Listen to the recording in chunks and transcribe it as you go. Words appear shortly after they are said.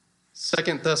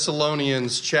2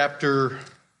 Thessalonians chapter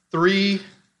 3,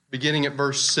 beginning at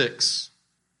verse 6.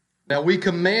 Now we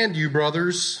command you,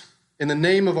 brothers, in the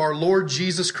name of our Lord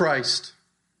Jesus Christ,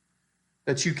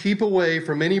 that you keep away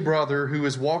from any brother who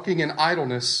is walking in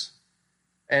idleness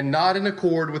and not in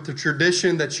accord with the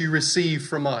tradition that you received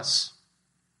from us.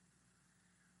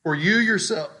 For you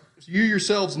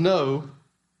yourselves know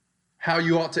how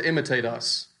you ought to imitate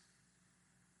us,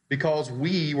 because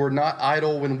we were not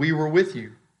idle when we were with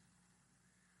you,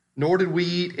 nor did we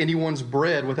eat anyone's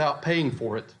bread without paying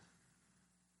for it.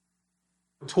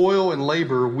 Toil and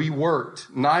labor we worked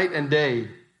night and day,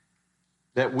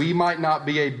 that we might not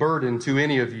be a burden to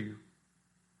any of you.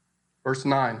 Verse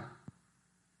 9.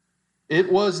 It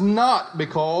was not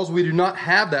because we do not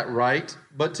have that right,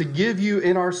 but to give you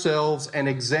in ourselves an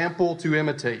example to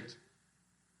imitate.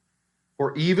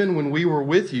 For even when we were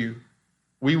with you,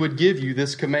 we would give you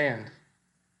this command: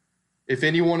 if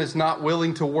anyone is not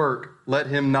willing to work, let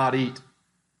him not eat.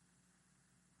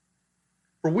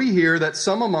 For we hear that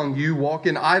some among you walk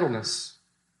in idleness,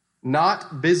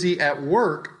 not busy at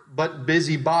work, but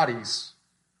busy bodies.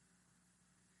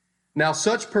 Now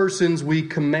such persons we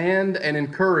command and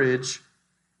encourage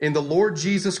in the Lord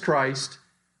Jesus Christ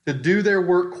to do their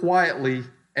work quietly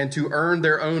and to earn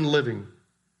their own living.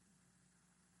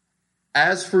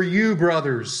 As for you,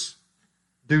 brothers,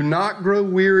 do not grow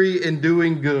weary in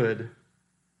doing good.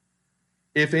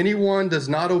 If anyone does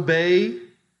not obey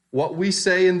what we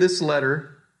say in this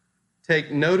letter, take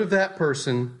note of that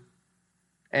person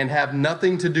and have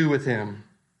nothing to do with him,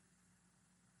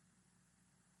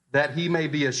 that he may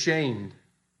be ashamed.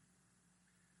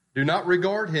 Do not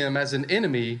regard him as an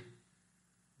enemy,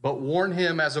 but warn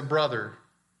him as a brother.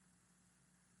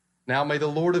 Now may the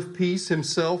Lord of peace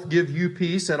himself give you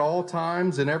peace at all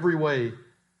times in every way.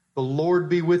 The Lord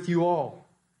be with you all.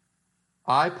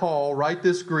 I, Paul, write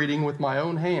this greeting with my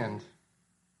own hand.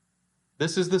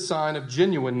 This is the sign of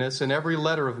genuineness in every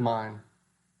letter of mine.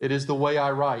 It is the way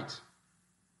I write.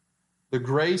 The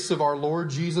grace of our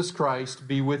Lord Jesus Christ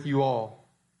be with you all.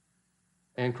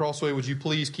 And Crossway, would you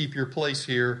please keep your place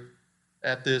here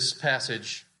at this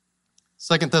passage?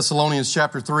 2 Thessalonians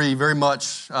chapter 3, very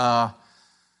much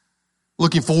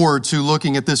looking forward to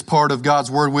looking at this part of God's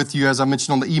Word with you. As I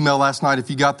mentioned on the email last night, if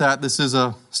you got that, this is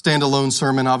a standalone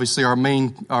sermon. Obviously, our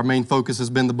main focus has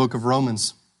been the book of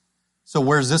Romans. So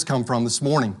where does this come from this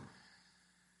morning?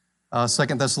 2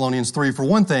 Thessalonians 3. For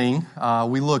one thing,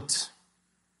 we looked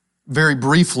very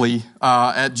briefly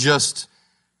at just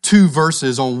 2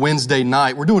 verses on Wednesday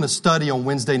night. We're doing a study on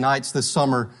Wednesday nights this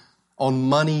summer on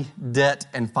money, debt,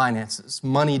 and finances.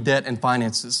 Money, debt, and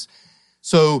finances.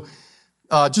 So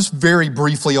just very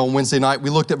briefly on Wednesday night, we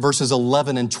looked at verses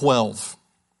 11 and 12.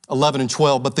 11 and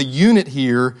 12. But the unit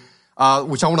here,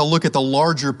 which I want to look at the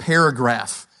larger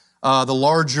paragraph, the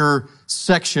larger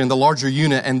section, the larger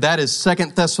unit, and that is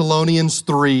 2 Thessalonians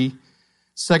 3,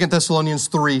 2 Thessalonians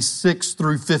 3, 6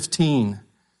 through 15.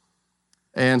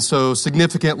 And so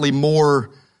significantly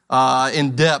more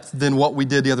in depth than what we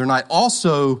did the other night.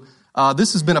 Also,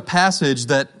 this has been a passage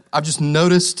that I've just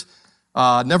noticed,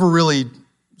 never really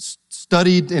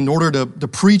studied in order to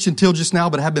preach until just now,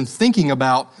 but have been thinking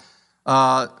about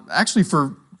actually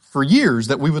for years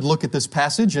that we would look at this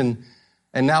passage, and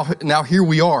now here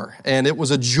we are. And it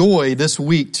was a joy this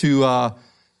week to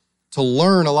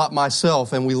learn a lot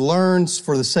myself, and we learned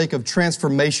for the sake of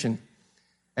transformation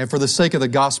and for the sake of the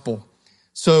gospel.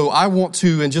 So I want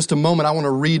to, in just a moment, I want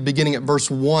to read beginning at verse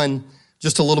 1,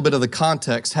 just a little bit of the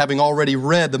context, having already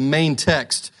read the main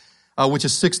text, which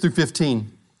is 6 through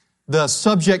 15. The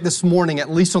subject this morning, at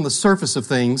least on the surface of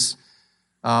things,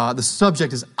 the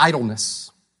subject is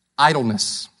idleness.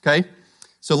 Idleness, okay?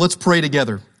 So let's pray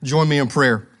together. Join me in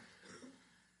prayer.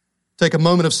 Take a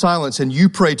moment of silence and you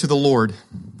pray to the Lord,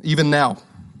 even now.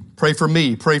 Pray for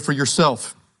me. Pray for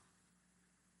yourself.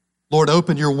 Lord,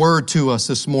 open your word to us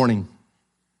this morning.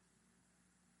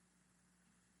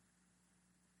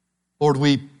 Lord,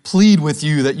 we plead with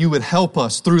you that you would help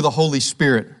us through the Holy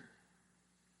Spirit.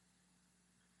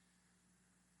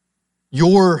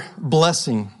 Your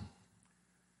blessing,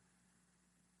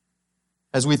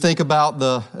 as we think about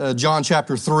the John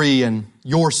chapter 3 and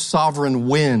your sovereign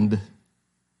wind,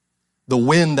 the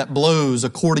wind that blows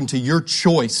according to your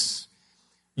choice,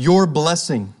 your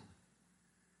blessing.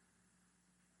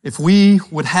 If we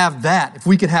would have that, if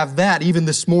we could have that even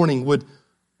this morning, would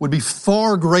be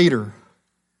far greater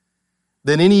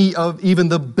than any of even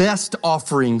the best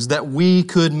offerings that we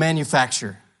could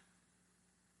manufacture.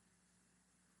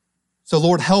 So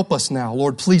Lord, help us now.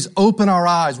 Lord, please open our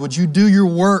eyes. Would you do your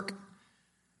work?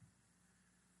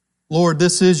 Lord,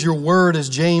 this is your word, as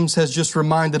James has just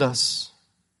reminded us.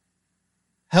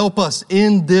 Help us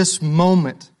in this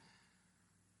moment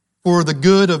for the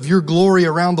good of your glory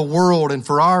around the world and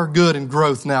for our good and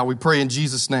growth now. We pray in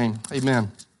Jesus' name.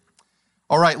 Amen.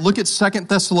 All right, look at 2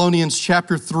 Thessalonians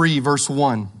chapter 3, verse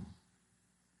 1.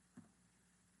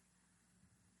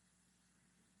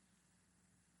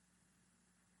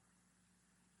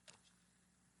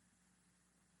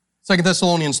 Second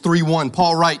Thessalonians 3:1,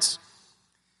 Paul writes,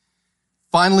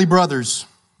 "Finally, brothers,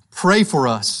 pray for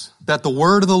us that the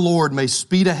word of the Lord may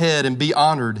speed ahead and be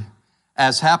honored,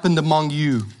 as happened among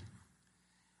you,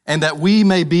 and that we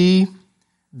may be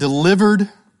delivered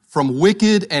from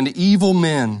wicked and evil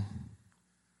men.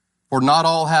 For not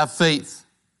all have faith,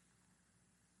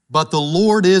 but the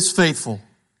Lord is faithful.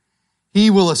 He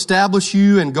will establish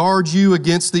you and guard you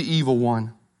against the evil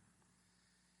one.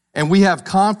 And we have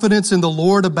confidence in the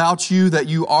Lord about you that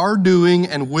you are doing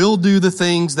and will do the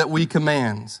things that we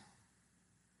command."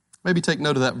 Maybe take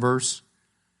note of that verse,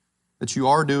 that you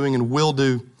are doing and will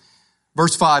do.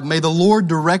 Verse 5, "May the Lord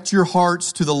direct your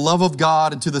hearts to the love of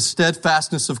God and to the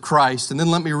steadfastness of Christ." And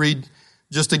then let me read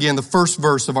just again the first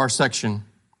verse of our section.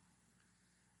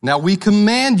 "Now we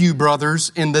command you,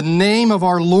 brothers, in the name of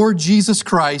our Lord Jesus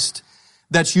Christ,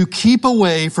 that you keep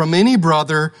away from any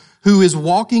brother who is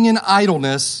walking in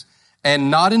idleness and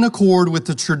not in accord with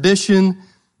the tradition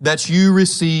that you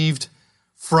received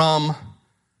from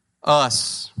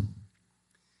us."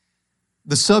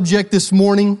 The subject this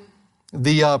morning,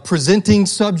 the presenting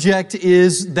subject,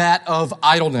 is that of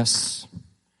idleness.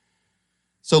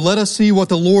 So let us see what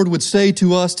the Lord would say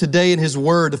to us today in His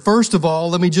Word. First of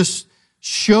all, let me just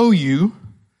show you.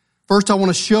 First, I want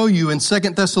to show you in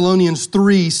 2 Thessalonians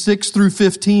 3, 6 through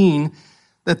 15,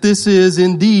 that this is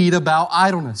indeed about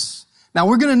idleness. Now,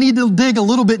 we're going to need to dig a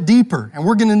little bit deeper, and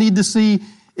we're going to need to see,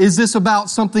 is this about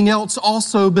something else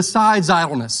also besides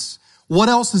idleness? What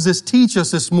else does this teach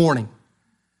us this morning?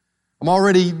 I'm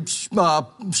already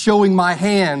showing my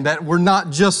hand that we're not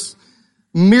just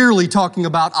merely talking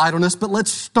about idleness, but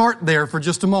let's start there for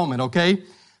just a moment, okay?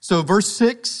 So verse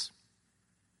 6,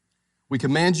 "We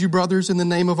command you, brothers, in the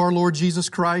name of our Lord Jesus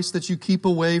Christ, that you keep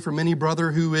away from any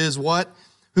brother who is" what?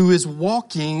 "Who is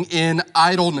walking in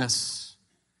idleness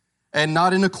and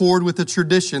not in accord with the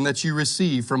tradition that you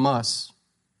receive from us."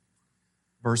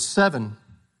 Verse 7,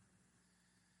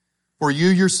 "For you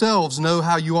yourselves know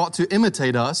how you ought to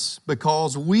imitate us,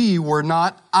 because we were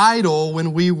not idle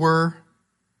when we were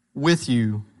with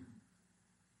you."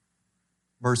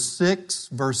 Verse 6,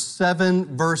 verse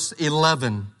 7, verse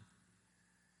 11,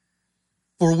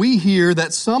 "For we hear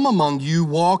that some among you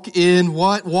walk in"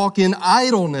 what? "Walk in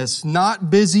idleness, not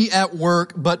busy at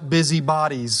work, but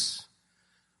busybodies."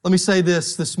 Let me say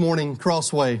this morning,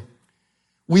 Crossway.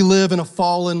 We live in a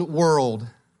fallen world.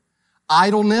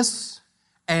 Idleness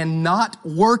and not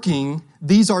working,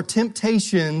 these are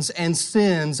temptations and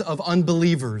sins of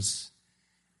unbelievers.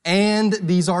 And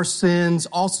these are sins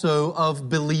also of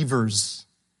believers.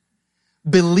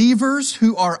 Believers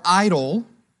who are idle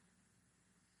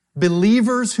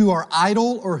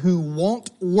or who won't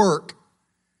work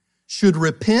should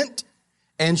repent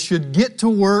and should get to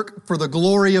work for the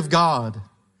glory of God,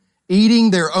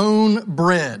 eating their own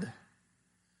bread.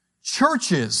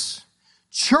 Churches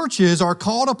are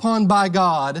called upon by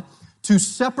God to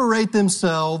separate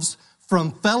themselves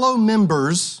from fellow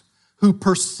members who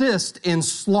persist in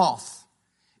sloth,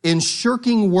 in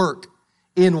shirking work,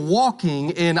 in walking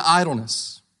in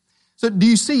idleness. So do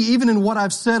you see, even in what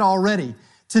I've said already,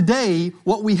 today,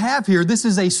 what we have here, this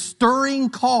is a stirring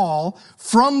call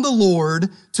from the Lord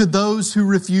to those who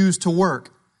refuse to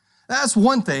work. That's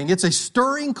one thing. It's a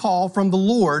stirring call from the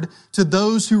Lord to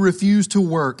those who refuse to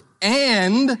work.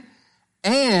 And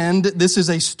this is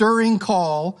a stirring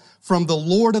call from the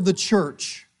Lord of the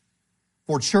church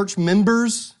for church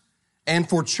members and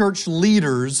for church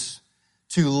leaders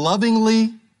to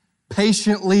lovingly,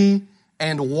 patiently,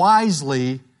 and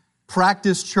wisely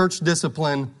practice church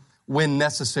discipline when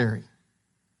necessary.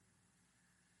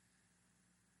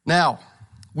 Now,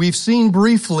 we've seen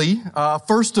briefly,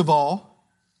 first of all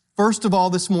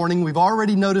this morning, we've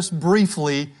already noticed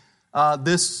briefly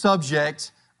this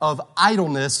subject of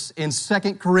idleness in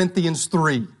 2 Corinthians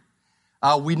 3.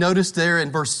 We noticed there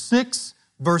in verse 6,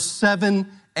 verse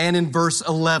 7, and in verse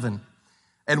 11.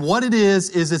 And what it is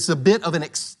it's a bit of an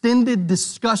extended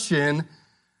discussion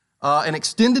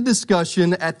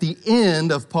at the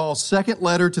end of Paul's second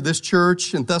letter to this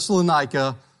church in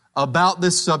Thessalonica about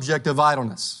this subject of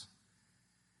idleness.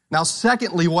 Now,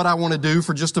 secondly, what I want to do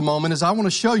for just a moment is I want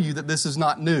to show you that this is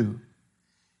not new.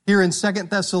 Here in 2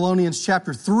 Thessalonians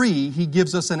chapter 3, he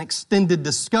gives us an extended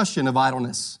discussion of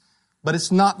idleness, but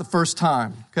it's not the first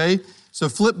time, okay? So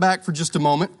flip back for just a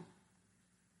moment.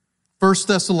 1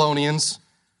 Thessalonians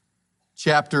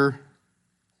chapter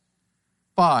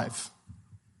 5.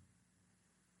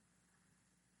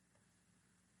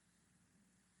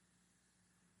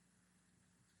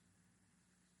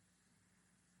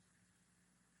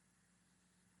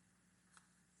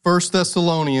 First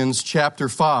Thessalonians chapter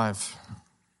 5.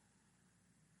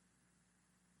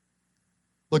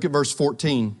 Look at verse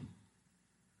 14.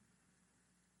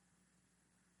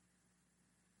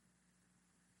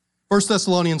 First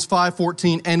Thessalonians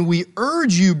 5:14, and we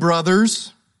urge you,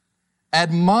 brothers,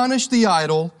 admonish the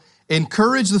idle,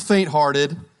 encourage the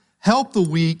faint-hearted, help the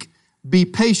weak, be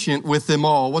patient with them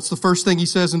all. What's the first thing he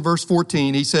says in verse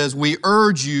 14? He says, we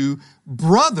urge you,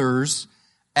 brothers,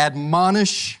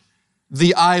 admonish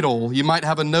the idle. You might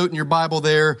have a note in your Bible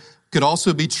there. Could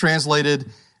also be translated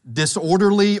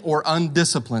disorderly or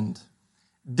undisciplined.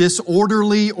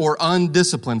 Disorderly or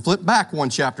undisciplined. Flip back one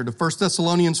chapter to 1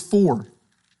 Thessalonians 4.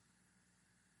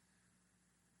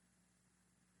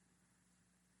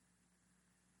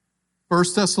 1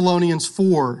 Thessalonians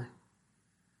 4,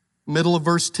 middle of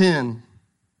verse 10.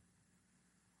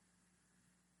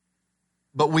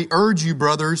 But we urge you,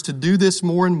 brothers, to do this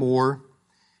more and more,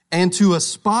 and to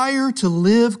aspire to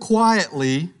live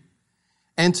quietly,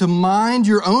 and to mind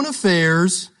your own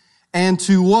affairs, and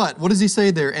to what? What does he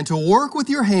say there? And to work with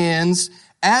your hands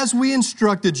as we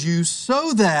instructed you,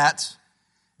 so that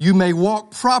you may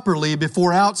walk properly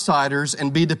before outsiders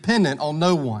and be dependent on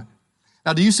no one.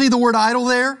 Now, do you see the word idle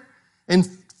there? In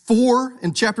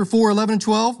chapter 4, 11 and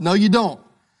 12? No, you don't.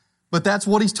 But that's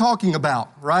what he's talking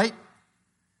about, right?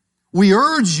 We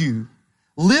urge you,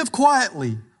 live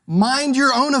quietly, mind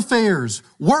your own affairs,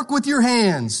 work with your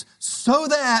hands, so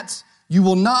that you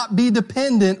will not be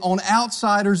dependent on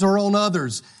outsiders or on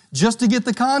others. Just to get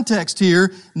the context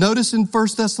here, notice in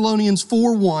 1 Thessalonians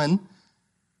 4:1,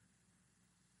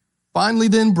 finally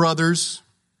then, brothers,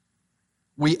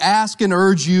 we ask and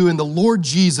urge you in the Lord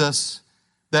Jesus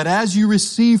that as you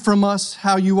receive from us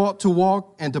how you ought to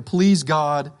walk and to please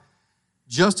God,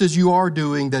 just as you are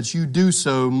doing, that you do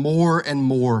so more and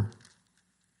more.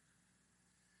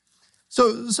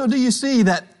 So do you see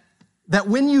that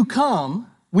when you come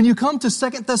to 2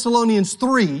 Thessalonians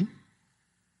 3,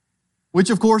 which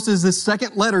of course is the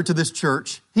second letter to this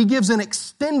church, he gives an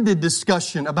extended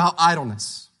discussion about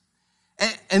idleness.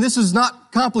 And this is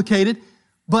not complicated,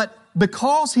 but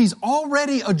because he's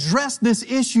already addressed this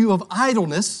issue of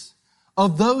idleness,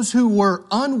 of those who were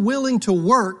unwilling to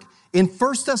work in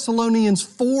 1 Thessalonians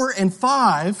 4 and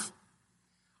 5,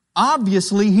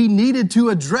 obviously he needed to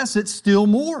address it still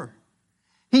more.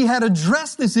 He had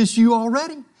addressed this issue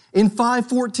already. In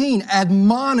 5:14,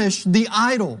 admonish the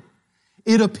idle.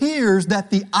 It appears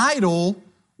that the idle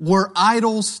were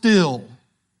idle still.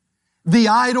 The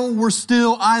idle were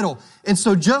still idle. And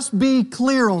so just be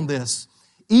clear on this.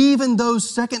 Even though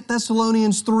 2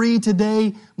 Thessalonians 3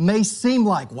 today may seem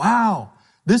like, wow,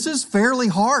 this is fairly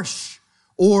harsh,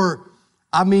 or,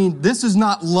 this is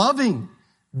not loving.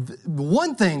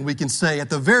 One thing we can say at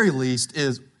the very least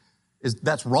is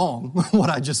that's wrong, what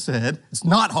I just said. It's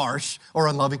not harsh or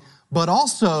unloving, but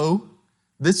also,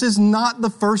 this is not the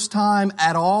first time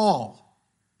at all.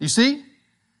 You see?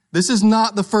 This is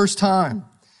not the first time.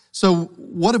 So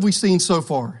what have we seen so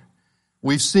far?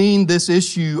 We've seen this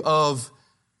issue of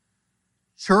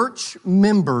church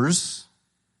members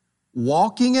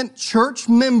walking in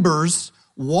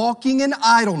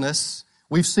idleness.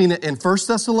 We've seen it in 1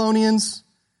 Thessalonians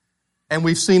and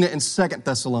we've seen it in 2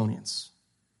 Thessalonians.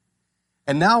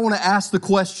 And now I want to ask the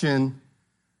question,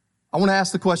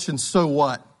 so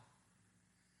what?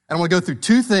 And I want to go through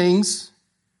two things,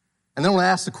 and then I want to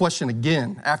ask the question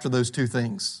again after those two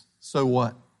things. So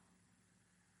what?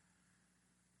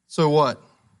 So what?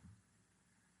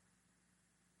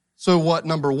 So what,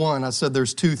 number one? I said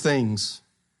there's two things.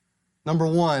 Number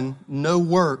one, no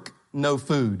work, no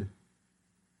food.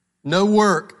 No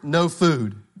work, no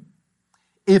food.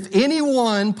 If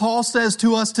anyone, Paul says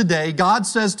to us today, God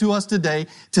says to us today,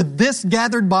 to this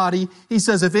gathered body, he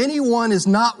says, if anyone is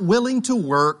not willing to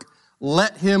work,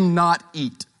 let him not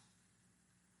eat.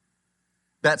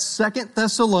 That's 2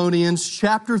 Thessalonians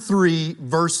chapter 3,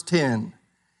 verse 10.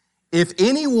 If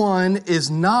anyone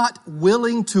is not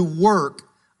willing to work,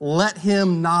 let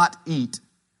him not eat.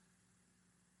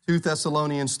 2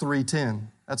 Thessalonians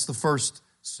 3:10. That's the first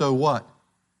so what.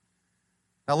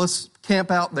 Now let's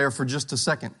camp out there for just a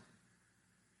second.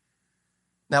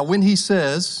 Now when he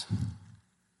says,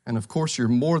 and of course you're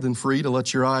more than free to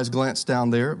let your eyes glance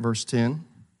down there at verse 10.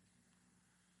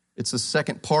 It's the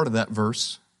second part of that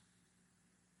verse.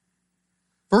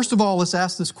 First of all, let's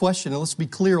ask this question and let's be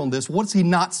clear on this. What's he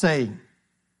not saying?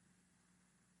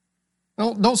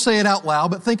 Don't say it out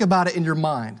loud, but think about it in your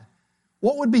mind.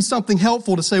 What would be something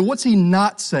helpful to say? What's he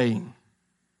not saying?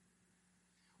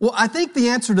 Well, I think the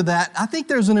answer to that, I think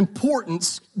there's an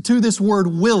importance to this word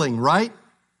willing, right?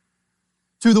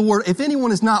 To the word, if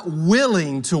anyone is not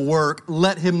willing to work,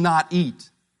 let him not eat.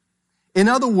 In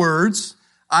other words,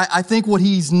 I think what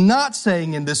he's not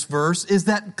saying in this verse is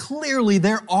that clearly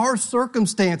there are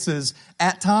circumstances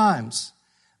at times.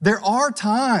 There are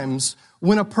times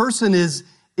when a person is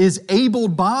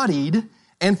able-bodied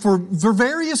and for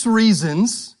various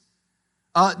reasons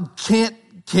can't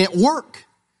work,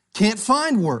 can't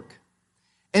find work.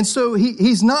 And so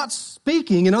he's not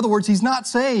speaking, in other words, he's not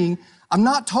saying, I'm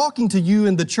not talking to you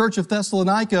in the church of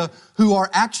Thessalonica who are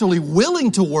actually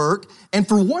willing to work and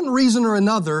for one reason or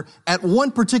another at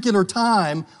one particular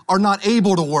time are not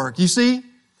able to work. You see?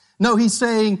 No, he's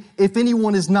saying if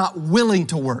anyone is not willing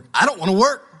to work. I don't want to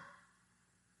work.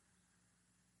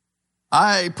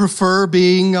 I prefer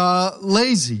being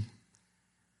lazy.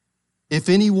 If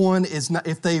anyone is not,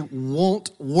 if they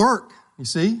won't work, you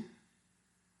see?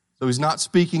 So he's not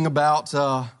speaking about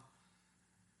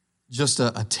just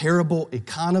a terrible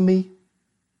economy.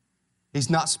 He's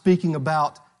not speaking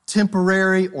about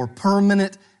temporary or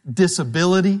permanent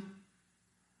disability.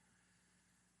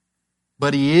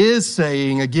 But he is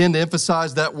saying, again, to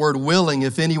emphasize that word willing,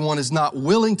 if anyone is not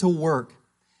willing to work,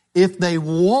 if they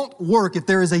won't work, if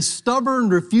there is a stubborn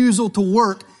refusal to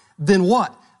work, then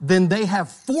what? Then they have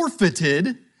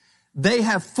forfeited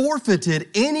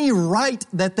any right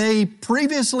that they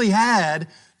previously had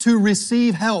to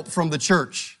receive help from the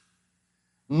church.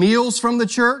 Meals from the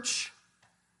church?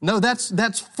 No,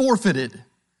 that's forfeited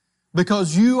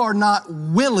because you are not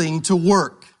willing to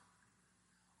work.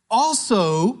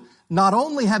 Also, not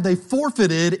only have they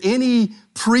forfeited any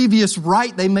previous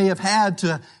right they may have had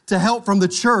to help from the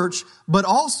church, but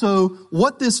also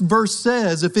what this verse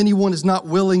says, if anyone is not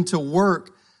willing to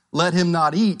work, let him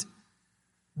not eat.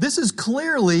 This is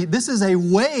a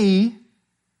way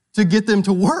to get them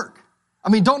to work. I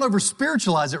mean, don't over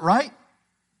spiritualize it, right?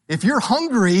 If you're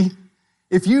hungry,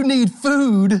 if you need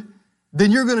food,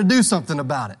 then you're going to do something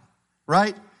about it,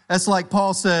 right? That's like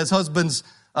Paul says, husbands,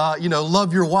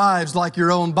 love your wives like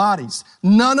your own bodies.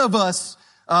 None of us,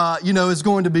 is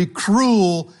going to be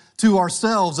cruel to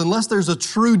ourselves unless there's a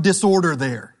true disorder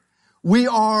there.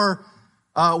 We're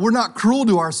not cruel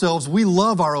to ourselves. We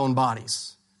love our own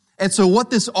bodies. And so what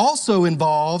this also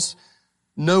involves,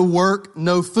 no work,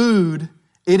 no food,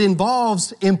 it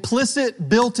involves implicit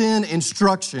built-in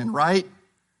instruction, right?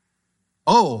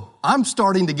 Oh, I'm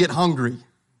starting to get hungry.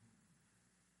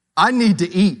 I need to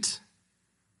eat.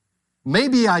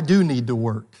 Maybe I do need to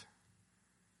work.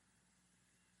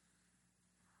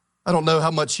 I don't know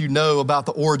how much you know about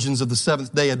the origins of the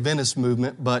Seventh-day Adventist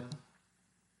movement, but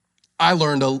I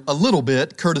learned a little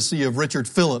bit courtesy of Richard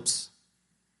Phillips.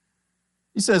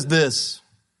 He says this,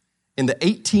 in the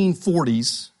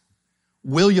 1840s,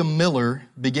 William Miller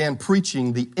began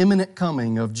preaching the imminent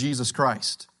coming of Jesus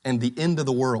Christ and the end of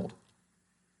the world.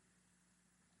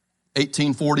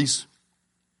 1840s,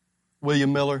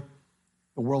 William Miller,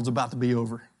 the world's about to be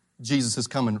over. Jesus is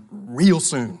coming real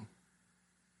soon,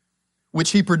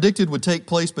 which he predicted would take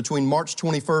place between March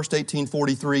 21st,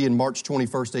 1843 and March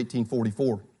 21st,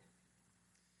 1844.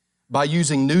 By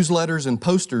using newsletters and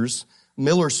posters,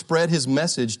 Miller spread his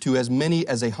message to as many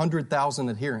as 100,000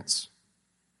 adherents.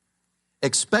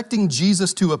 Expecting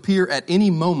Jesus to appear at any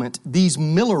moment, these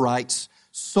Millerites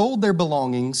sold their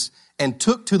belongings and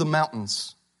took to the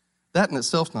mountains. That in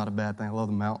itself's not a bad thing. I love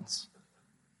the mountains.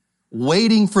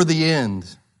 Waiting for the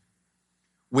end.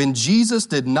 When Jesus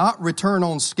did not return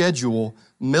on schedule,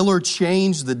 Miller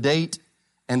changed the date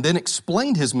and then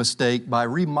explained his mistake by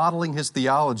remodeling his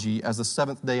theology as the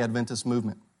Seventh-day Adventist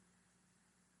movement.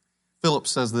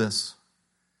 Phillips says this,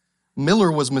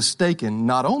 Miller was mistaken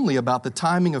not only about the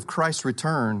timing of Christ's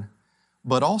return,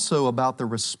 but also about the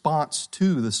response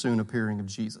to the soon appearing of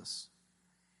Jesus.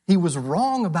 He was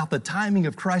wrong about the timing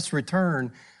of Christ's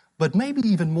return, but maybe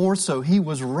even more so, he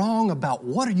was wrong about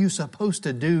what are you supposed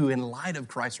to do in light of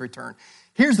Christ's return.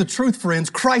 Here's the truth, friends.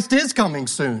 Christ is coming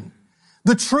soon.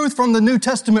 The truth from the New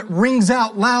Testament rings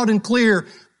out loud and clear.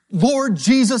 Lord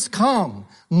Jesus, come.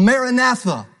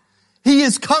 Maranatha. He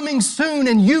is coming soon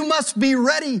and you must be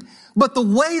ready. But the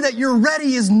way that you're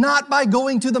ready is not by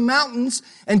going to the mountains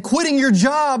and quitting your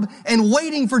job and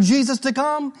waiting for Jesus to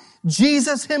come.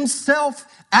 Jesus himself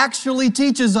actually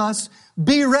teaches us,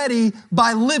 be ready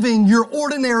by living your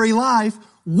ordinary life,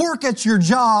 work at your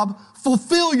job,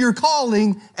 fulfill your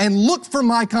calling, and look for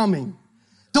my coming.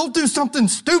 Don't do something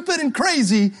stupid and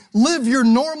crazy. Live your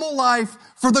normal life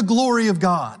for the glory of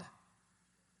God.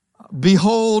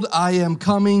 Behold, I am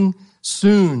coming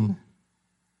soon,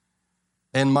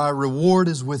 and my reward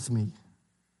is with me.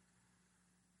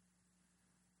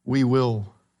 We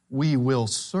will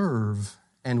serve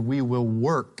and we will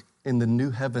work in the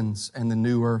new heavens and the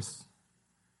new earth.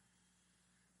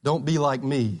 Don't be like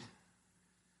me,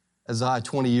 as I,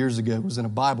 20 years ago, was in a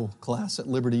Bible class at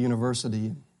Liberty University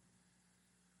and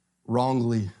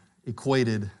wrongly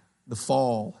equated the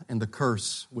fall and the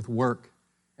curse with work.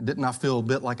 And didn't I feel a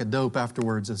bit like a dope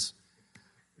afterwards as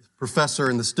the professor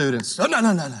and the students? Oh,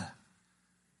 no.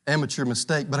 Amateur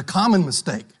mistake, but a common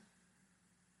mistake.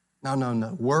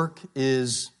 No. Work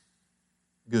is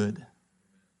good.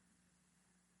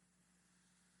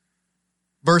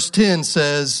 Verse 10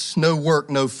 says, no work,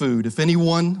 no food. If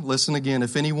anyone, listen again,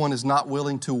 if anyone is not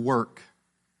willing to work,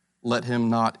 let him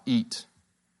not eat.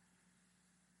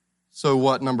 So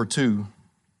what, number two?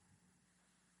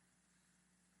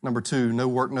 Number two, no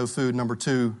work, no food. Number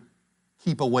two,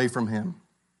 keep away from him.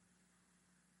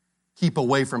 Keep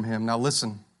away from him. Now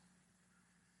listen,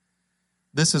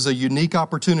 this is a unique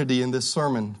opportunity in this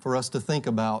sermon for us to think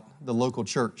about the local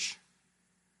church.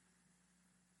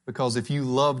 Because if you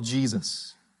love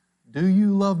Jesus, do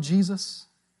you love Jesus?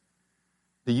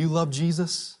 Do you love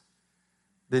Jesus?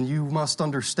 Then you must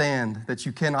understand that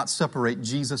you cannot separate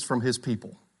Jesus from his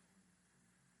people.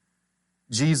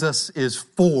 Jesus is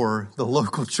for the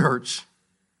local church.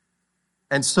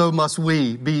 And so must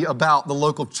we be about the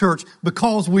local church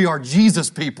because we are Jesus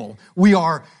people. We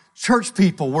are church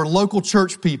people. We're local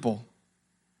church people.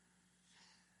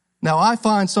 Now, I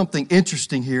find something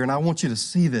interesting here, and I want you to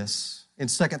see this in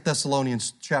 2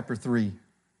 Thessalonians chapter 3.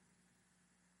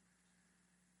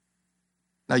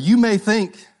 Now, you may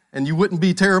think, and you wouldn't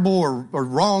be terrible or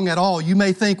wrong at all, you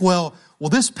may think, well,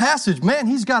 this passage, man,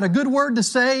 he's got a good word to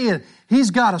say, and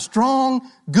he's got a strong,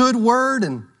 good word,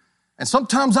 and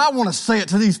sometimes I want to say it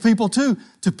to these people too,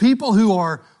 to people who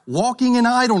are walking in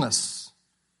idleness.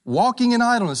 Walking in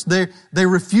idleness. They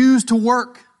refuse to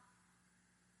work.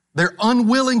 They're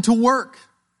unwilling to work.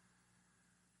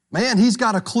 Man, he's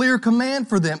got a clear command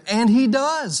for them, and he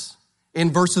does.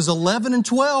 In verses 11 and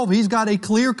 12, he's got a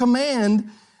clear command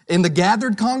in the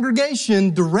gathered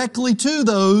congregation directly to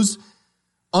those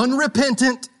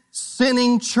unrepentant,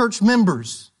 sinning church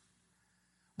members.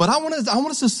 But I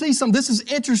want us to see something. This is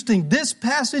interesting. This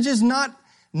passage is not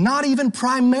even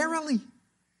primarily.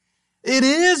 It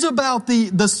is about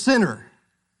the sinner.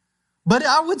 But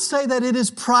I would say that it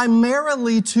is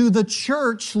primarily to the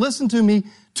church, listen to me,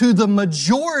 to the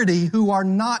majority who are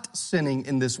not sinning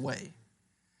in this way.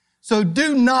 So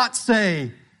do not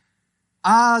say,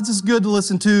 this is good to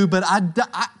listen to, but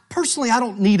I personally, I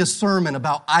don't need a sermon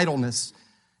about idleness.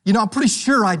 You know, I'm pretty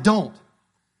sure I don't.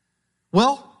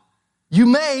 Well, you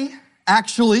may,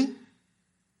 actually.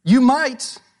 You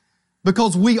might,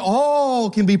 because we all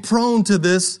can be prone to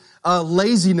this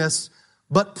laziness.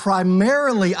 But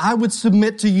primarily, I would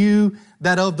submit to you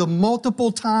that of the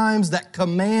multiple times that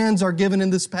commands are given in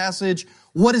this passage,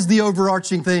 what is the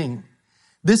overarching thing?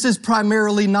 This is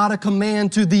primarily not a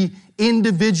command to the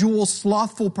individual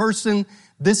slothful person.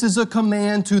 This is a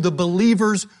command to the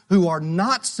believers who are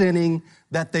not sinning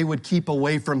that they would keep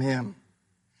away from him.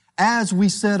 As we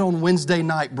said on Wednesday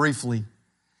night briefly,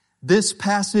 this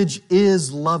passage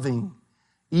is loving,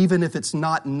 even if it's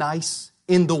not nice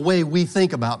in the way we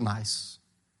think about nice.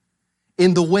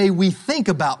 In the way we think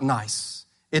about nice.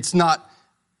 It's not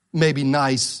maybe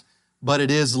nice, but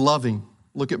it is loving.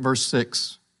 Look at verse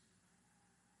 6.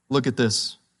 Look at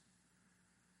this.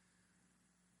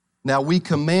 Now we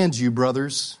command you,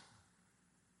 brothers,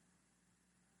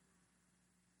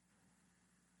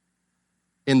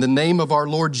 in the name of our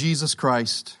Lord Jesus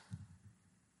Christ,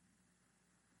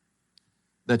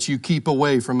 that you keep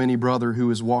away from any brother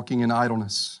who is walking in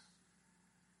idleness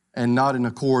and not in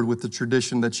accord with the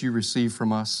tradition that you receive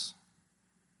from us.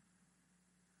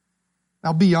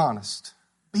 Now be honest.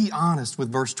 Be honest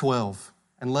with verse 12.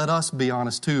 And let us be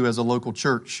honest too as a local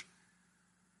church.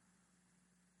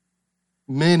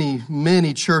 Many,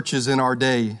 many churches in our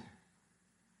day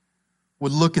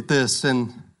would look at this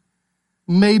and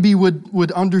maybe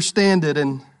would understand it,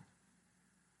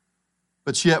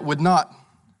 but yet would not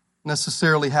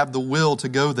necessarily have the will to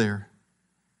go there.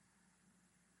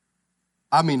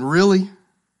 I mean, really?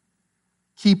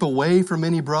 Keep away from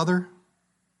any brother?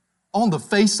 On the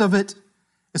face of it,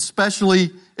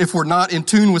 especially if we're not in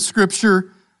tune with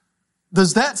Scripture,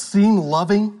 does that seem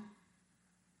loving?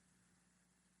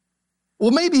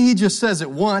 Well, maybe he just says it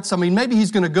once. I mean, maybe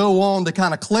he's going to go on to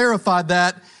kind of clarify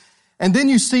that. And then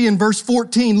you see in verse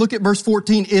 14, look at verse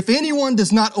 14, if anyone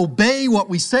does not obey what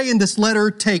we say in this letter,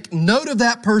 take note of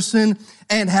that person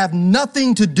and have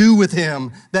nothing to do with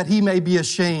him, that he may be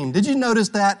ashamed. Did you notice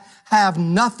that? have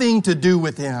nothing to do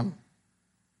with him.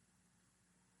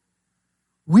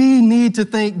 We need to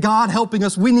think, God helping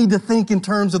us, we need to think in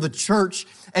terms of the church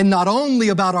and not only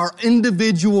about our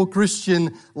individual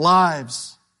Christian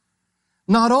lives.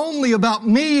 Not only about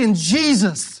me and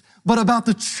Jesus, but about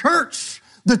the church.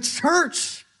 The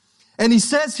church. And he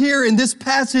says here in this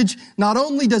passage, not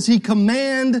only does he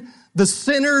command the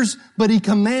sinners, but he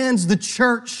commands the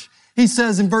church. He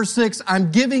says in verse 6,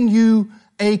 I'm giving you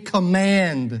a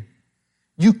command.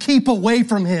 You keep away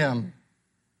from him.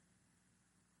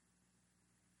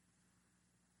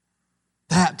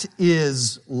 That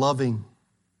is loving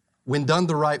when done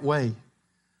the right way.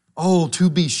 Oh, to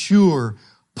be sure,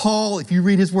 Paul, if you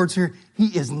read his words here, he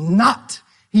is not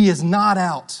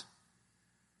out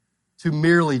to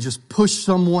merely just push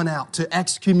someone out, to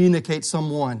excommunicate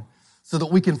someone so that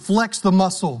we can flex the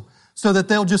muscle, so that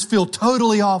they'll just feel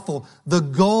totally awful. The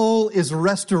goal is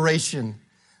restoration.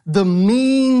 The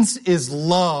means is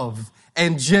love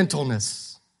and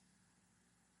gentleness.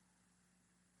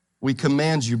 We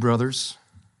command you, brothers.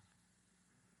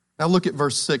 Now look at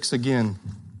verse 6 again.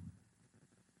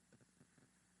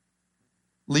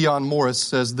 Leon Morris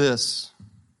says this.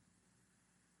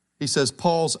 He says,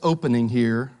 Paul's opening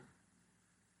here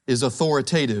is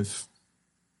authoritative.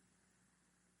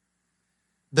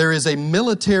 There is a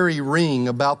military ring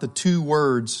about the two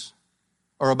words,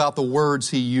 or about the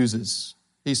words he uses.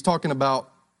 He's talking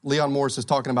about, Leon Morris is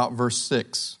talking about verse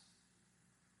 6.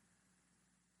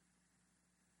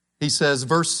 He says,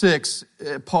 verse 6,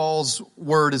 Paul's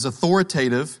word is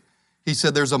authoritative. He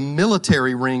said there's a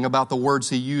military ring about the words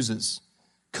he uses.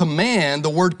 Command, the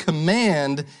word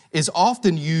command is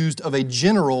often used of a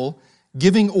general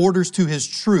giving orders to his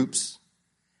troops.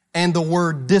 And the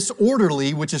word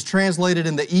disorderly, which is translated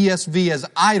in the ESV as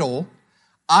idle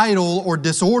or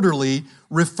disorderly,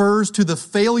 refers to the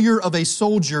failure of a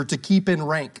soldier to keep in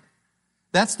rank.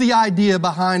 That's the idea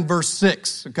behind verse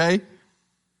 6, okay?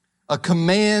 A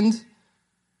command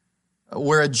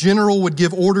where a general would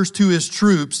give orders to his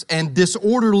troops, and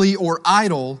disorderly or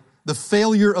idle, the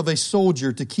failure of a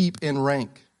soldier to keep in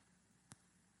rank.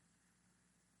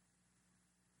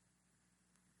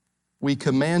 We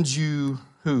command you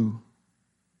who?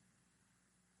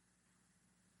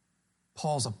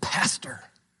 Paul's a pastor.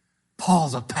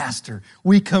 Paul's a pastor.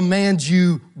 We command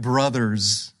you,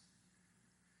 brothers,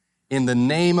 in the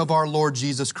name of our Lord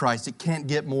Jesus Christ. It can't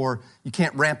get more, you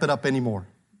can't ramp it up anymore.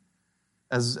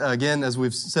 As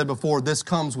we've said before, this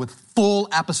comes with full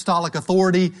apostolic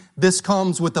authority. This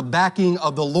comes with the backing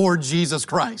of the Lord Jesus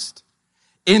Christ.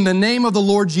 In the name of the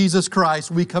Lord Jesus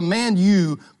Christ, we command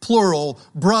you, plural,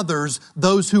 brothers,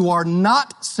 those who are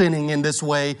not sinning in this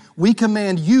way, we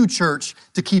command you, church,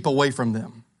 to keep away from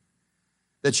them.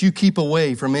 That you keep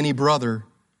away from any brother.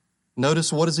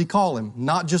 Notice, what does he call him?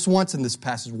 Not just once in this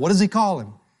passage. What does he call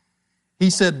him? He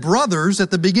said brothers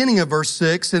at the beginning of verse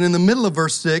 6, and in the middle of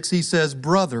verse 6, he says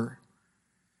brother.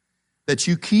 That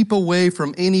you keep away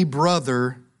from any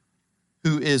brother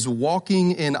who is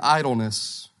walking in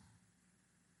idleness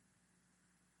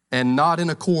and not in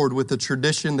accord with the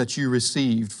tradition that you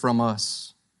received from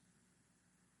us.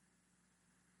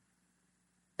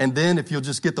 And then if you'll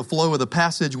just get the flow of the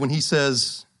passage, when he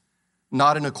says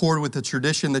not in accord with the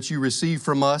tradition that you received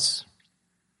from us,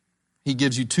 he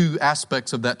gives you two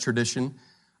aspects of that tradition.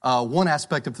 One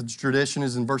aspect of the tradition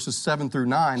is in verses 7 through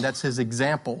 9. That's his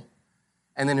example.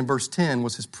 And then in verse 10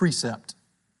 was his precept.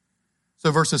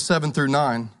 So verses 7 through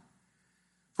 9.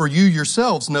 For you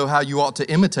yourselves know how you ought to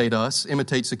imitate us.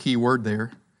 Imitate's a key word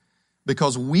there.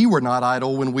 Because we were not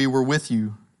idle when we were with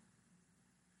you.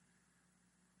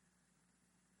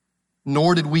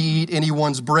 Nor did we eat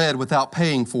anyone's bread without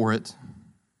paying for it.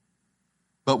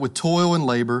 But with toil and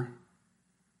labor,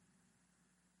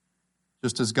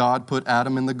 just as God put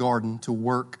Adam in the garden to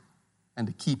work and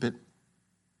to keep it,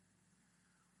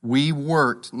 we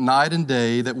worked night and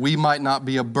day that we might not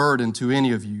be a burden to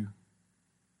any of you.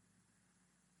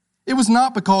 It was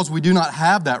not because we do not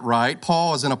have that right.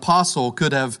 Paul, as an apostle,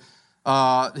 could have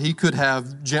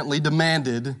gently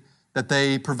demanded that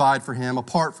they provide for him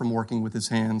apart from working with his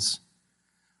hands.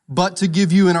 But to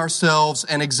give you and ourselves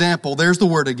an example. There's the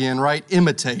word again, right?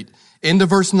 Imitate. Into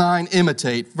verse 9,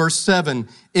 imitate. Verse 7,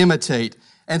 imitate.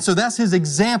 And so that's his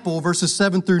example, verses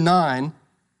 7 through 9.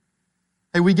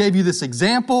 Hey, we gave you this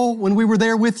example when we were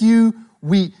there with you.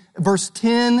 Verse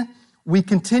 10, we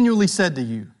continually said to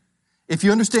you. If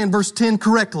you understand verse 10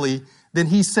 correctly, then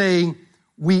he's saying,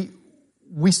 we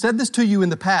said this to you in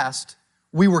the past.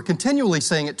 We were continually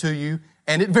saying it to you,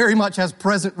 and it very much has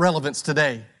present relevance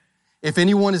today. If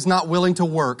anyone is not willing to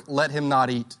work, let him not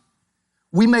eat.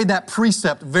 We made that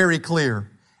precept very clear,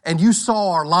 and you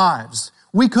saw our lives.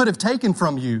 we could have taken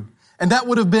from you. And that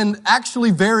would have been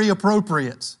actually very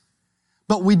appropriate.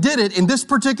 But we did it in this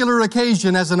particular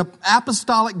occasion as an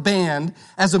apostolic band,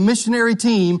 as a missionary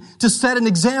team, to set an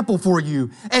example for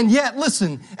you. And yet,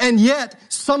 listen,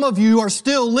 some of you are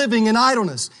still living in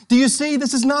idleness. Do you see?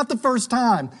 This is not the first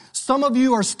time. Some of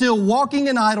you are still walking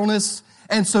in idleness.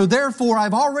 And so therefore,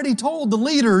 I've already told the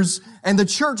leaders and the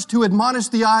church to admonish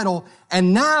the idle.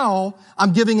 And now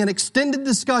I'm giving an extended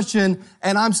discussion,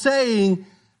 and I'm saying,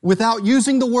 without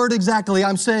using the word exactly,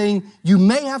 I'm saying you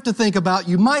might have to think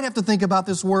about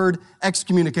this word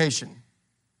excommunication.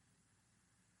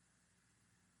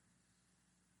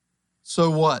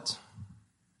 So what?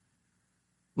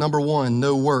 Number 1,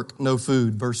 no work, no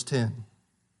food, verse 10.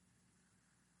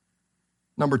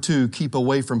 Number 2, keep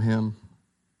away from him,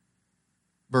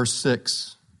 verse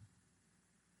 6.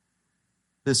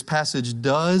 This passage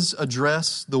does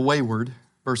address the wayward,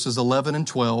 verses 11 and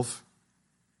 12.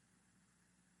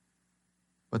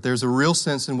 But there's a real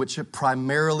sense in which it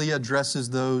primarily addresses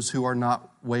those who are not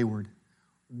wayward.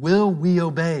 Will we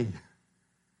obey?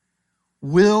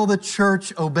 Will the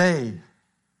church obey?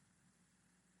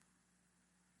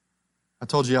 I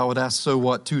told you I would ask so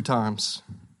what 2 times.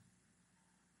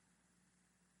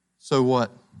 So what?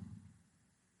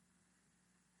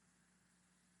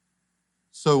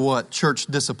 So what? Church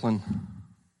discipline.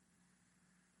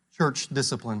 Church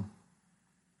discipline.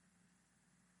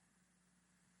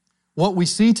 What we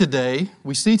see today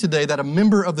that a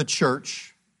member of the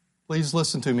church, please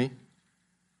listen to me,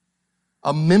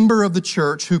 a member of the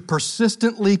church who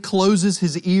persistently closes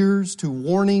his ears to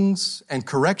warnings and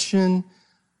correction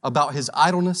about his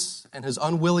idleness and his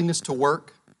unwillingness to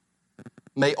work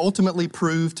may ultimately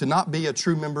prove to not be a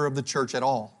true member of the church at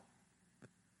all.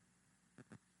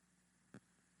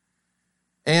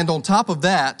 And on top of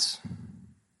that,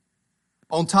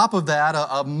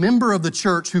 a member of the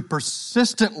church who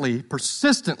persistently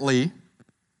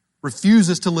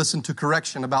refuses to listen to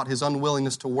correction about his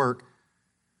unwillingness to work,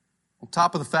 on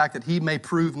top of the fact that he may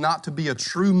prove not to be a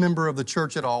true member of the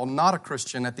church at all, not a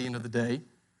Christian at the end of the day.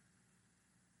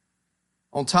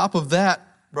 On top of that,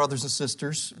 brothers and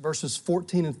sisters, verses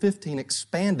 14 and 15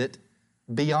 expand it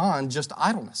beyond just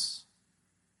idleness.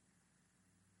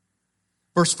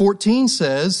 Verse 14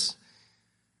 says,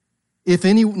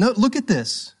 look at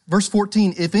this. Verse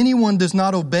 14, if anyone does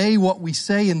not obey what we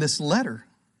say in this letter,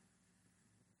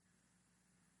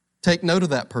 take note of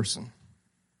that person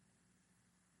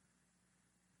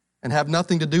and have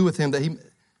nothing to do with him.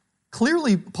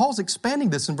 Clearly, Paul's expanding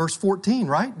this in verse 14,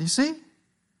 right? Do you see?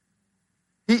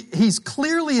 He's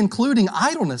clearly including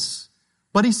idleness,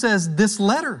 but he says this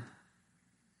letter.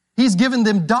 He's given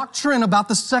them doctrine about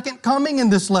the second coming in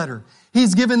this letter.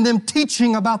 He's given them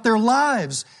teaching about their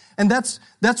lives. And that's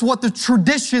what the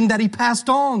tradition that he passed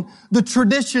on, the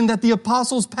tradition that the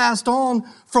apostles passed on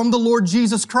from the Lord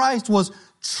Jesus Christ was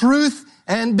truth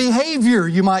and behavior,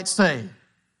 you might say.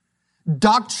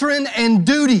 Doctrine and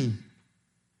duty.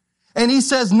 And he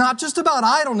says, not just about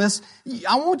idleness.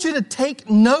 I want you to take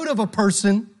note of a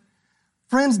person.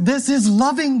 Friends, this is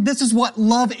loving. This is what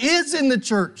love is in the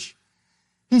church.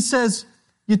 He says,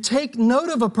 you take note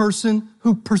of a person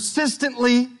who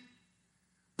persistently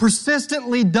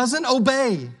doesn't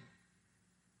obey.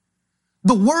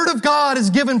 The Word of God is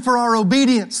given for our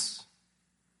obedience.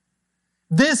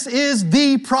 This is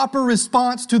the proper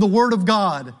response to the Word of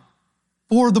God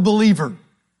for the believer.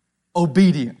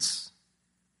 Obedience.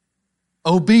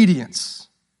 Obedience.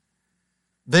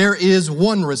 There is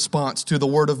one response to the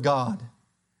Word of God,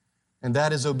 and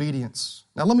that is obedience.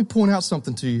 Now let me point out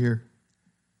something to you here.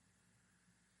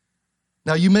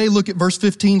 Now you may look at verse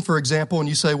 15, for example, and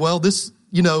you say, well, this,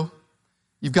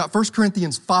 you've got 1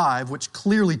 Corinthians 5, which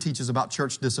clearly teaches about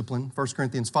church discipline, 1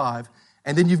 Corinthians 5.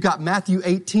 And then you've got Matthew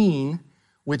 18,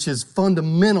 which is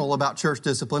fundamental about church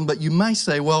discipline. But you may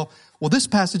say, well, this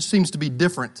passage seems to be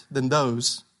different than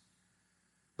those.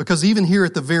 Because even here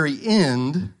at the very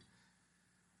end,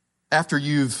 after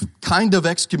you've kind of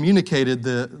excommunicated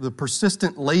the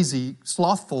persistent, lazy,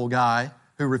 slothful guy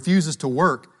who refuses to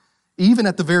work, even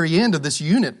at the very end of this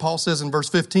unit, Paul says in verse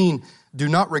 15, do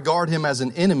not regard him as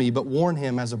an enemy, but warn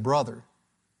him as a brother.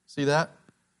 See that?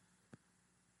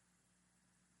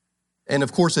 And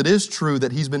of course, it is true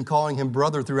that he's been calling him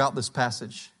brother throughout this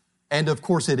passage. And of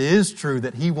course, it is true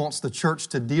that he wants the church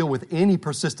to deal with any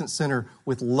persistent sinner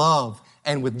with love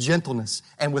and with gentleness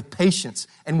and with patience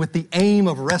and with the aim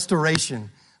of restoration.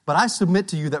 But I submit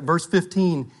to you that verse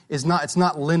 15 it's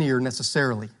not linear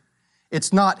necessarily.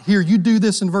 It's not, here, you do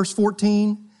this in verse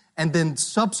 14, and then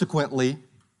subsequently,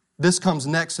 this comes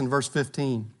next in verse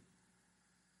 15.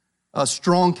 A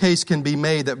strong case can be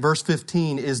made that verse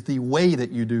 15 is the way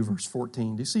that you do verse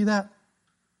 14. Do you see that?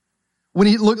 When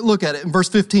he look at it in verse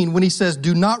 15, when he says,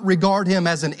 do not regard him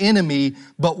as an enemy,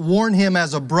 but warn him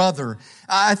as a brother.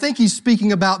 I think he's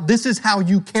speaking about this is how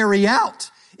you carry out.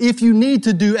 If you need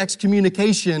to do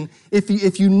excommunication, if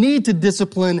you need to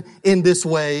discipline in this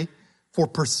way for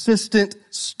persistent,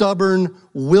 stubborn,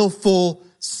 willful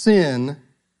sin.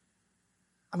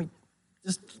 I mean,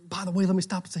 just by the way, let me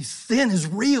stop and say sin is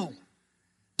real.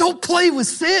 Don't play with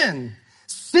sin.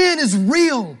 Sin is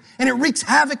real and it wreaks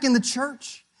havoc in the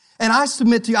church. And I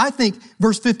submit to you, I think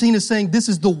verse 15 is saying this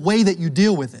is the way that you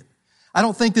deal with it. I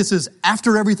don't think this is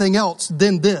after everything else,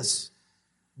 then this.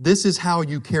 This is how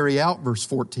you carry out verse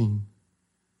 14.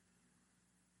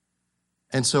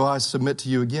 And so I submit to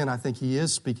you again, I think he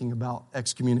is speaking about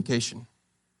excommunication.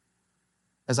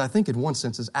 As I think in one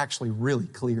sense is actually really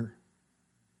clear.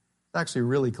 It's actually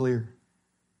really clear.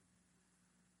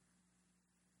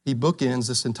 He bookends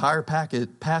this entire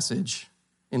passage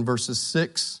in verses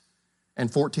 6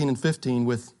 and 14 and 15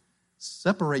 with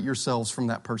separate yourselves from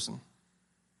that person.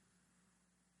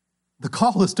 The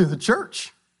call is to the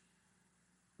church.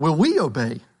 Will we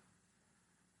obey?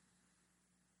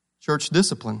 Church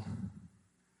discipline.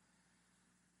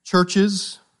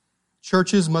 Churches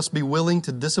must be willing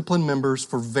to discipline members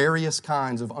for various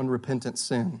kinds of unrepentant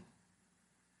sin,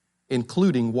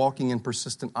 including walking in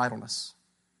persistent idleness.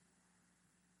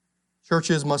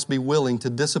 Churches must be willing to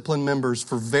discipline members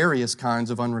for various kinds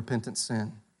of unrepentant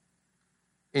sin,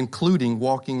 including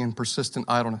walking in persistent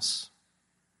idleness.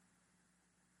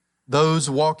 Those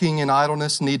walking in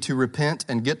idleness need to repent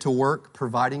and get to work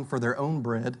providing for their own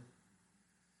bread.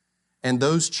 And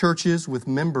those churches with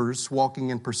members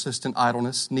walking in persistent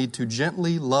idleness need to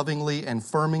gently, lovingly, and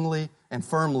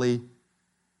firmly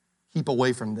keep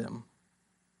away from them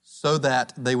so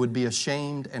that they would be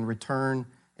ashamed and return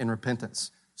in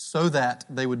repentance. So that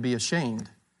they would be ashamed.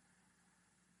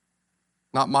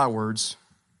 Not my words.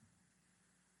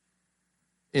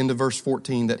 Into verse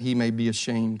 14, that he may be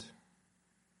ashamed.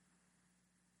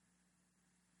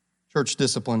 Church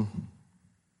discipline.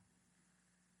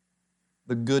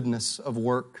 The goodness of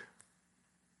work.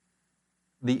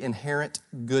 The inherent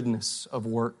goodness of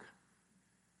work.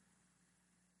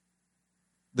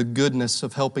 The goodness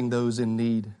of helping those in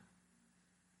need.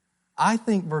 I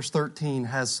think verse 13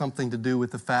 has something to do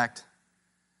with the fact,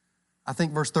 I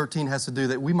think verse 13 has to do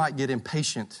that we might get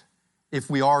impatient if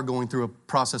we are going through a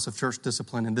process of church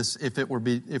discipline and this, if it were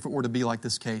to be like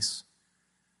this case.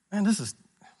 Man,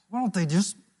 why don't they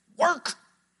just work?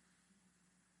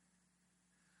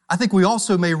 I think we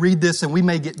also may read this and we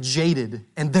may get jaded,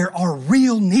 and there are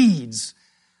real needs.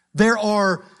 There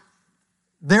are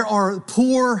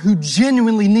poor who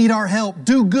genuinely need our help.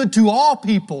 Do good to all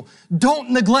people. Don't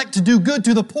neglect to do good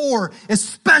to the poor,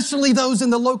 especially those in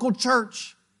the local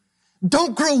church.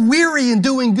 Don't grow weary in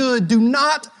doing good. Do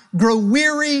not grow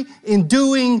weary in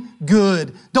doing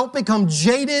good. Don't become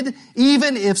jaded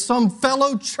even if some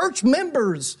fellow church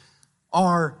members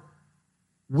are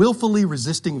willfully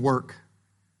resisting work.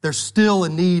 There's still a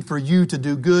need for you to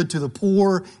do good to the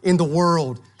poor in the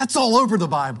world. That's all over the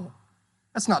Bible.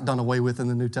 That's not done away with in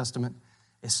the New Testament,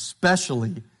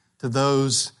 especially to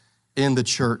those in the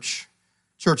church.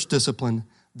 Church discipline,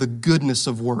 the goodness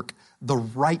of work, the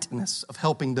rightness of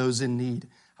helping those in need.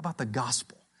 How about the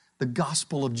gospel? The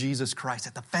gospel of Jesus Christ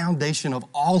at the foundation of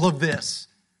all of this.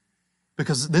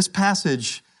 Because this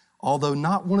passage, although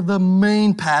not one of the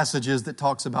main passages that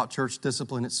talks about church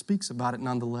discipline, it speaks about it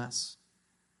nonetheless.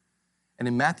 And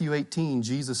in Matthew 18,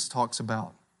 Jesus talks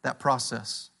about that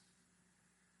process.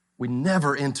 We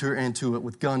never enter into it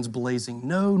with guns blazing.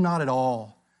 No, not at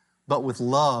all. But with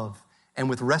love and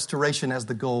with restoration as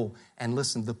the goal. And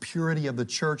listen, the purity of the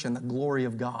church and the glory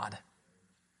of God.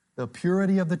 The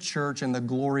purity of the church and the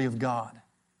glory of God.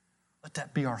 Let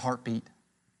that be our heartbeat.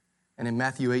 And in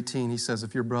Matthew 18, he says,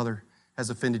 if your brother has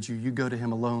offended you, you go to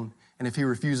him alone. And if he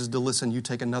refuses to listen, you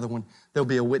take another one. There'll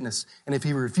be a witness. And if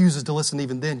he refuses to listen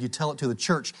even then, you tell it to the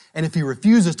church. And if he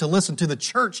refuses to listen to the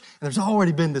church, and there's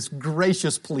already been this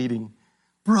gracious pleading,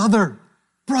 brother,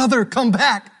 come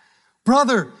back.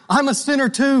 Brother, I'm a sinner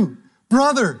too.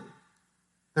 Brother,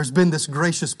 there's been this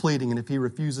gracious pleading. And if he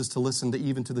refuses to listen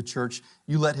even to the church,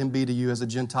 you let him be to you as a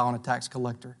Gentile and a tax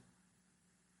collector.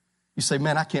 You say,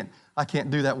 man, I can't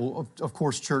do that. Well, of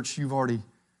course, church, you've already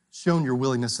shown your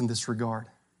willingness in this regard.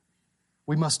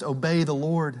 We must obey the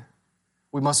Lord.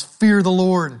 We must fear the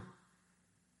Lord.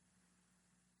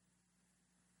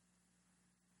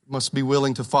 must be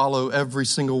willing to follow every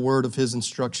single word of his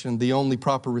instruction. The only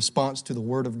proper response to the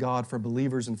word of God for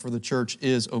believers and for the church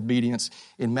is obedience.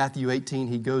 In Matthew 18,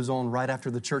 he goes on right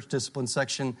after the church discipline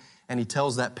section, and he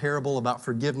tells that parable about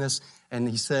forgiveness. And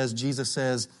he says, Jesus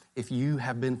says, if you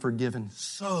have been forgiven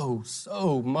so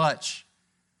much,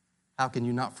 how can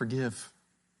you not forgive?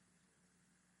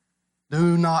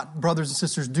 Do not, brothers and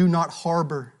sisters, do not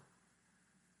harbor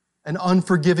an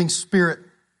unforgiving spirit.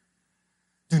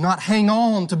 Do not hang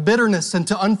on to bitterness and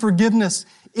to unforgiveness.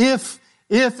 If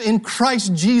in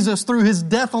Christ Jesus, through his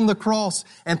death on the cross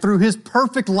and through his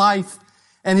perfect life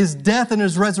and his death and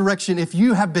his resurrection, if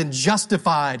you have been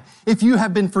justified, if you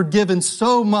have been forgiven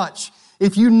so much,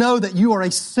 if you know that you are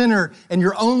a sinner and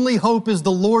your only hope is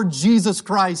the Lord Jesus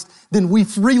Christ, then we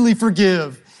freely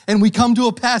forgive. And we come to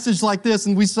a passage like this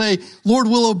and we say, Lord,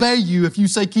 we'll obey you if you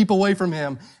say keep away from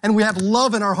him. And we have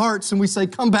love in our hearts and we say,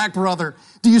 come back, brother.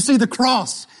 Do you see the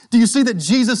cross? Do you see that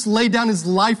Jesus laid down his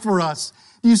life for us?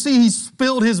 Do you see he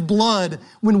spilled his blood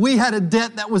when we had a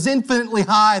debt that was infinitely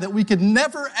high that we could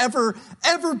never, ever,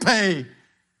 ever pay?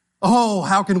 Oh,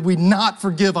 how can we not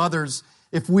forgive others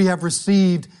if we have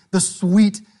received the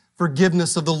sweet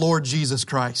forgiveness of the Lord Jesus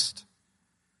Christ?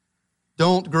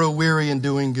 Don't grow weary in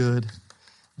doing good.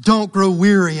 Don't grow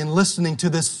weary in listening to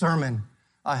this sermon.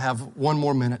 I have one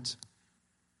more minute.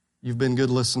 You've been good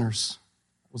listeners.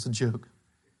 It was a joke.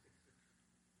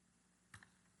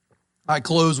 I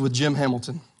close with Jim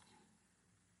Hamilton.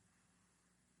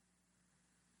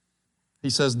 He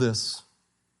says this: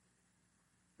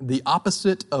 the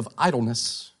opposite of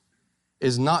idleness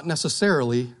is not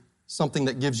necessarily something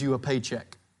that gives you a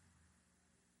paycheck.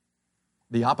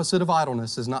 The opposite of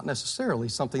idleness is not necessarily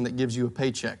something that gives you a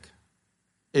paycheck.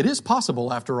 It is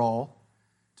possible, after all,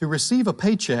 to receive a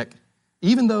paycheck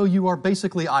even though you are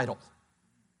basically idle.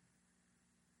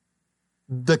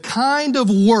 The kind of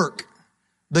work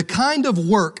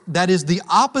that is the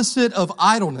opposite of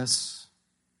idleness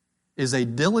is a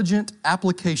diligent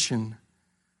application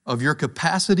of your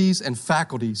capacities and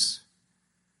faculties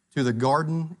to the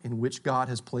garden in which God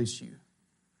has placed you.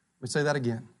 Let me say that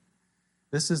again.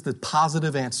 This is the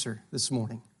positive answer this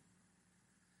morning.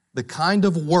 The kind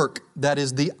of work that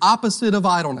is the opposite of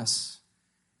idleness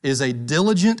is a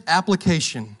diligent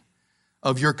application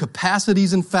of your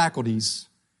capacities and faculties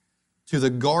to the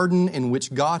garden in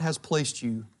which God has placed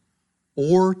you,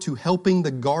 or to helping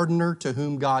the gardener to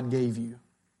whom God gave you.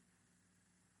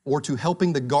 Or to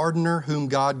helping the gardener whom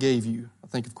God gave you. I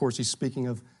think, of course, he's speaking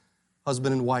of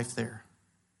husband and wife there.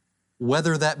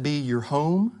 Whether that be your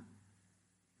home,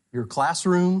 your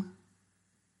classroom,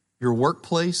 your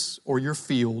workplace, or your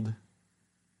field,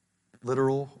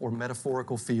 literal or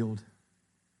metaphorical field.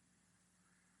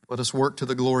 Let us work to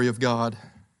the glory of God,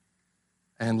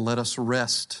 and let us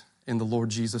rest in the Lord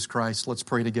Jesus Christ. Let's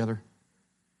pray together.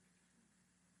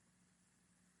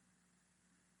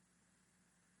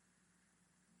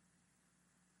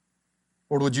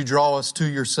 Lord, would you draw us to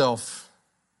yourself?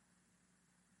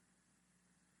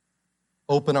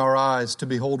 Open our eyes to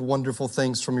behold wonderful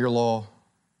things from your law.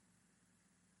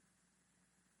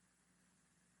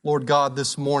 Lord God,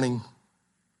 this morning,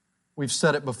 we've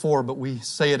said it before, but we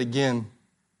say it again.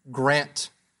 Grant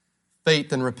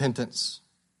faith and repentance.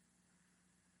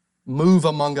 Move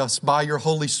among us by your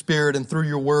Holy Spirit and through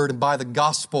your word and by the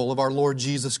gospel of our Lord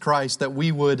Jesus Christ, that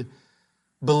we would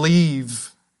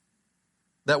believe,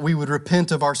 that we would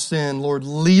repent of our sin. Lord,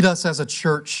 lead us as a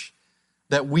church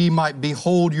that we might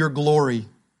behold your glory.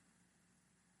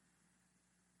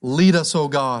 Lead us, O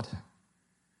God,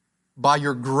 by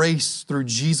your grace through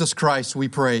Jesus Christ, we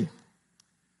pray.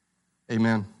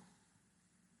 Amen.